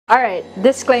Alright,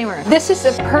 disclaimer. This is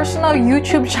a personal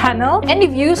YouTube channel. Any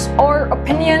views or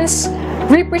opinions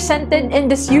represented in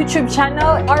this YouTube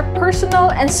channel are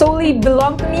personal and solely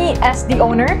belong to me as the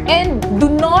owner and do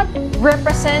not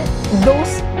represent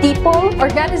those people,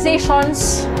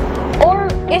 organizations, or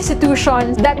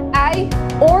institutions that I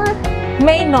or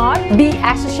may not be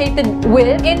associated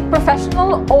with in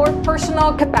professional or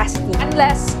personal capacity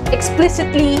unless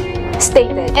explicitly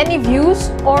stated. Any views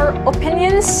or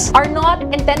opinions are not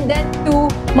intended to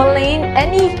malign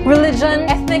any religion,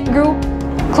 ethnic group,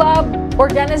 club,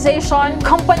 organization,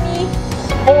 company,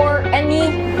 or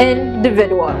any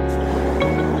individual.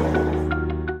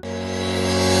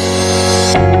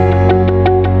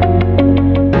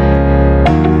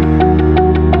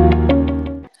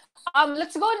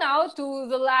 Let's go now to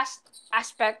the last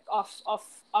aspect of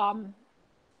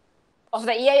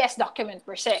the EIS document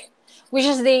per se, which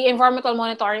is the environmental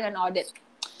monitoring and audit.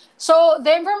 So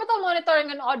the environmental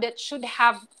monitoring and audit should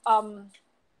have, or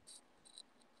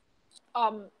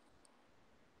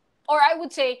I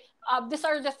would say, these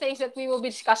are the things that we will be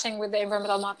discussing with the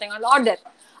environmental monitoring and audit.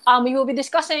 We will be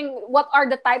discussing what are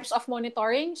the types of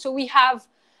monitoring. So we have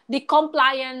the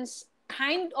compliance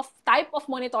type of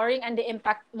monitoring and the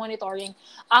impact monitoring.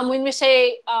 When we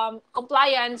say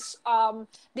compliance,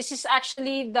 this is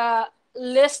actually the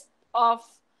list of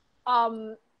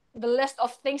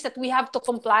things that we have to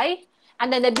comply,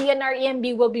 and then the DNR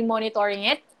EMB will be monitoring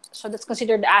it. So that's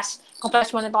considered as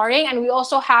compliance monitoring. And we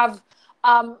also have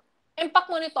impact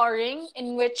monitoring,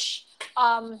 in which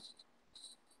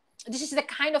this is the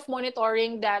kind of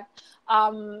monitoring that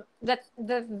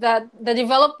the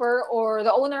developer or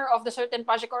the owner of the certain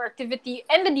project or activity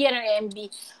and the DNR EMB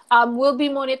will be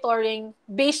monitoring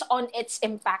based on its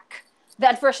impact, the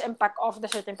adverse impact of the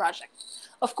certain project.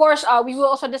 Of course, we will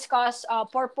also discuss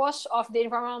purpose of the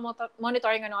environmental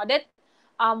monitoring and audit.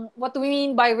 What do we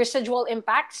mean by residual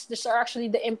impacts? These are actually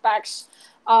the impacts.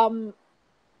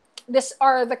 These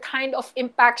are the kind of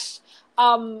impacts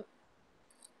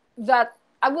that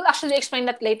I will actually explain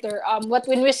that later.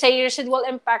 When we say residual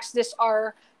impacts, these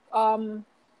are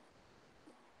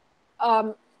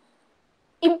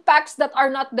impacts that are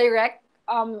not direct.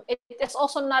 It is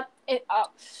also not.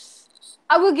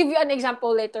 I will give you an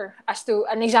example later as to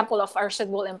an example of a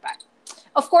residual impact.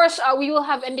 Of course, we will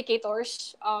have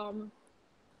indicators,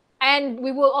 and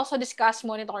we will also discuss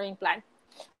monitoring plan.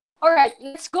 All right,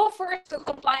 let's go first to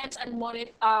compliance and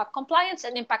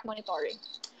impact monitoring.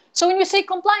 So when we say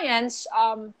compliance,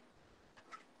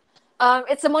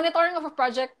 it's the monitoring of a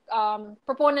project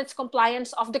proponent's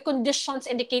compliance of the conditions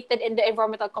indicated in the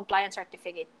environmental compliance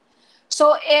certificate.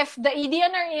 So if the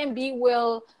EDNR EMB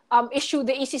will issue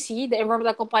the ECC, the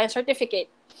environmental compliance certificate,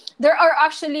 there are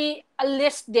actually a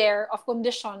list there of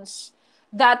conditions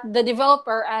that the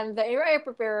developer and the EIA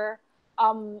preparer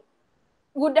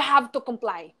would have to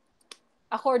comply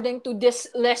according to this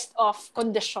list of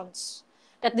conditions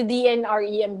that the DNR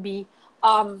EMB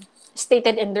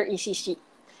stated in their ECC.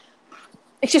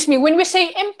 Excuse me, when we say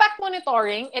impact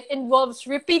monitoring, it involves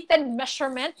repeated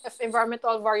measurement of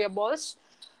environmental variables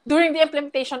during the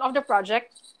implementation of the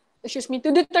project,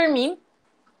 to determine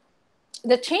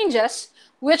the changes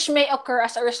which may occur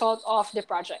as a result of the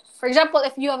project. For example,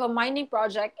 if you have a mining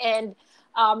project and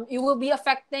you will be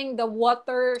affecting the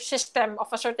water system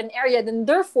of a certain area, then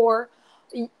therefore,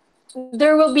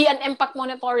 there will be an impact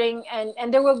monitoring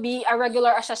and there will be a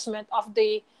regular assessment of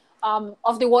the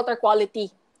water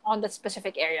quality on that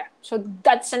specific area. So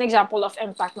that's an example of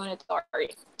impact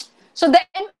monitoring. So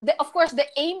of course, the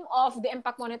aim of the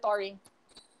impact monitoring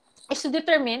is to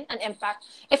determine an impact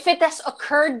if it has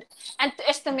occurred and to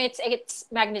estimate its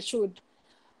magnitude.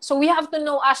 So we have to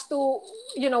know as to,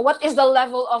 what is the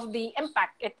level of the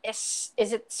impact. Is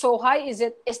it so high? Is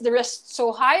the risk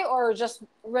so high or just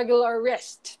regular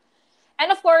risk? And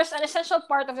of course, an essential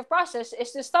part of the process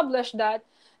is to establish that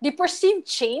the perceived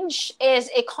change is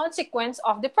a consequence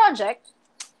of the project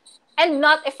and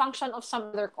not a function of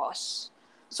some other cause.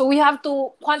 So we have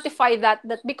to quantify that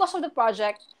because of the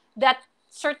project, that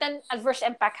certain adverse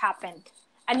impact happened,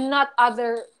 and not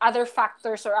other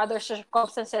factors or other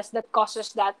circumstances that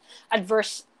causes that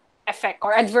adverse effect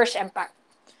or adverse impact.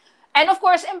 And of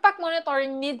course, impact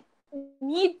monitoring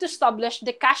need to establish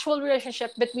the causal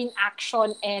relationship between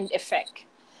action and effect.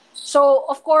 So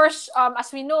of course,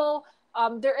 as we know,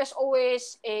 there is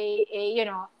always a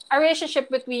relationship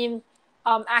between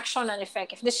action and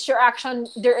effect. If this is your action,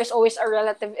 there is always a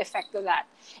relative effect to that,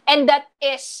 and that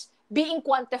is being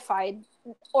quantified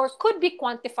or could be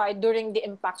quantified during the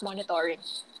impact monitoring.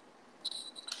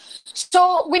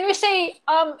 So when we say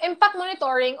impact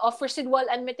monitoring of residual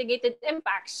and mitigated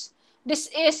impacts, this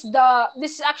is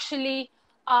actually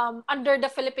under the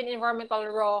Philippine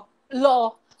Environmental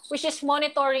Law, which is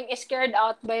monitoring is carried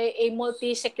out by a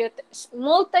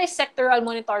multi-sectoral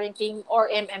monitoring team, or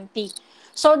MMT.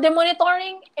 So the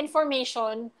monitoring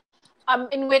information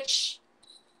in which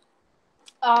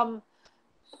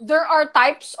there are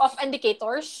types of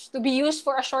indicators to be used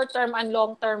for a short-term and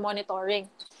long-term monitoring.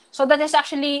 So that is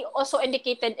actually also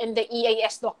indicated in the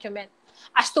EIS document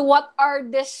as to what are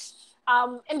these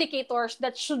indicators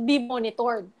that should be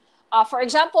monitored. For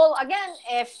example, again,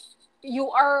 if you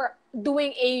are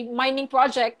doing a mining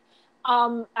project,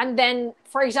 and then,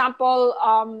 for example,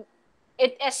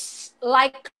 it is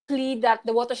likely that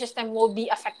the water system will be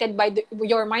affected by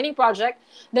your mining project,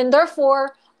 then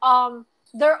therefore,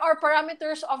 there are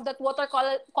parameters of that water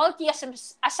quality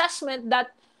assessment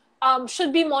that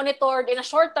should be monitored in a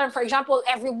short term, for example,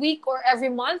 every week or every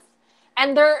month.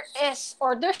 And there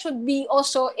should be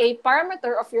also a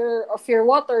parameter of your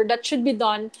water that should be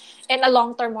done in a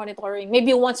long-term monitoring,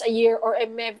 maybe once a year, or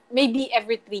maybe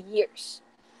every 3 years.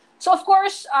 So of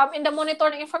course, in the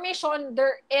monitoring information,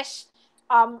 there is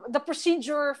the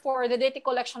procedure for the data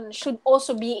collection should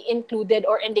also be included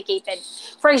or indicated.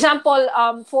 For example,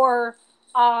 for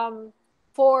nitrogen,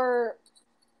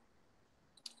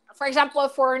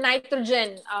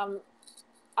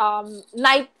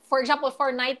 for example,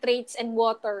 for nitrates and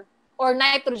water or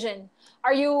nitrogen,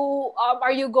 are you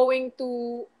going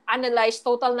to analyze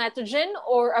total nitrogen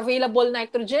or available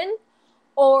nitrogen,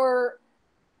 or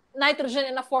nitrogen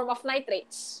in the form of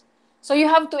nitrates? So you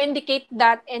have to indicate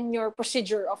that in your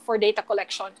procedure for data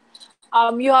collection.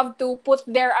 You have to put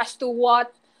there as to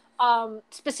what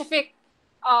specific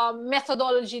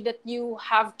methodology that you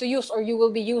have to use or you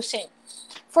will be using.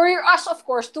 For us, of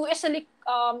course, to easily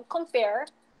compare,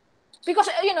 because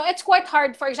it's quite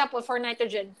hard. For example, for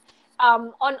nitrogen,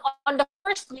 on the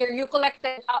first year you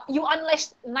collected, you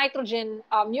analyzed nitrogen,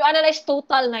 you analyzed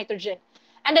total nitrogen,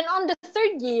 and then on the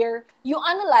third year you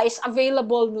analyze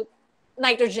available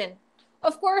nitrogen.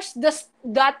 Of course, they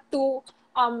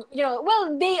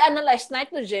analyzed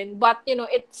nitrogen, but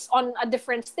it's on a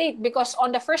different state, because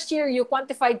on the first year you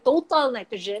quantified total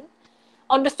nitrogen.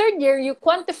 On the third year you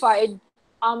quantified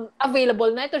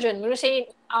available nitrogen. When we say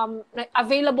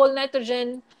available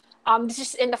nitrogen, this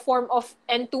is in the form of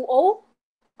N2O.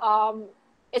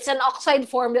 It's an oxide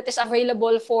form that is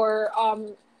available for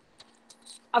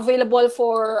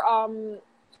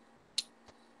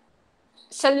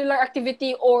cellular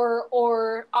activity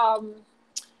or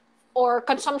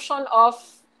consumption of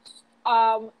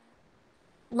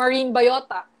marine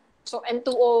biota. So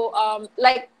N2O,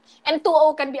 like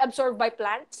N2O can be absorbed by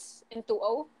plants,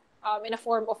 N2O, in a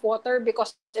form of water,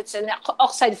 because it's an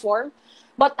oxide form.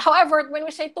 But however, when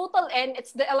we say total N,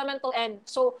 it's the elemental N.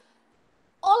 So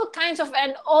all kinds of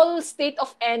N, all state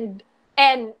of N,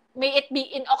 may it be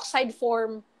in oxide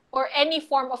form or any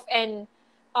form of N,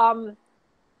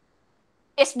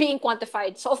 is being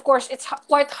quantified. So of course, it's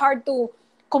quite hard to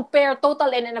compare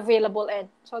total N and available N.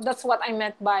 So that's what I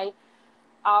meant by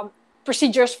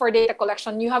procedures for data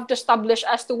collection. You have to establish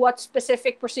as to what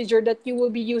specific procedure that you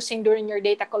will be using during your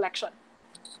data collection.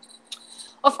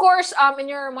 Of course, in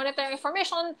your monitoring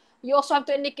information, you also have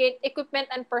to indicate equipment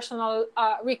and personal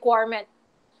requirement.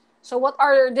 So what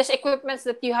are these equipments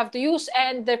that you have to use,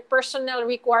 and the personnel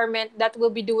requirement that will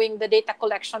be doing the data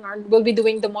collection or will be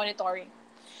doing the monitoring.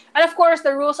 And of course,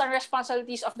 the rules and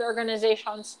responsibilities of the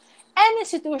organizations and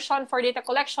institution for data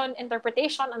collection,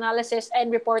 interpretation, analysis,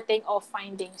 and reporting of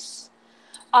findings.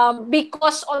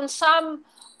 Because on some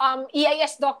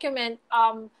EIS document,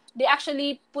 they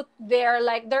actually put there,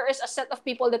 like, there is a set of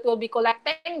people that will be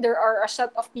collecting, there are a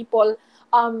set of people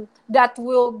that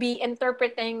will be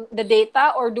interpreting the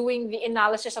data or doing the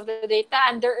analysis of the data,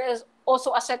 and there is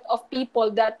also a set of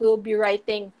people that will be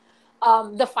writing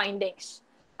the findings.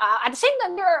 At the same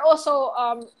time, there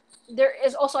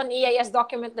is also an EIS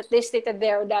document that they stated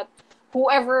there that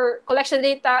whoever collects the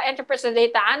data, interprets the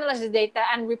data, analyzes the data,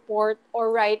 and report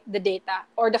or write the data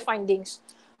or the findings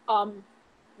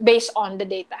based on the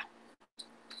data.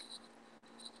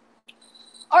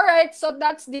 All right, so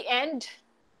that's the end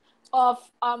of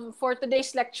for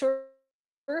today's lecture.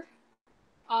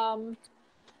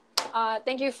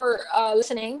 Thank you for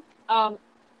listening.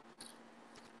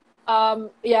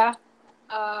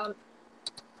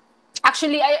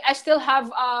 Actually, I still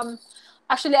have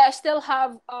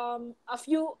a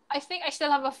few. I think I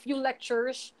still have a few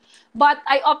lectures, but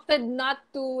I opted not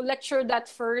to lecture that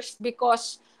first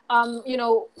because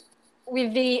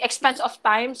with the expense of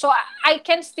time. So I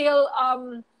can still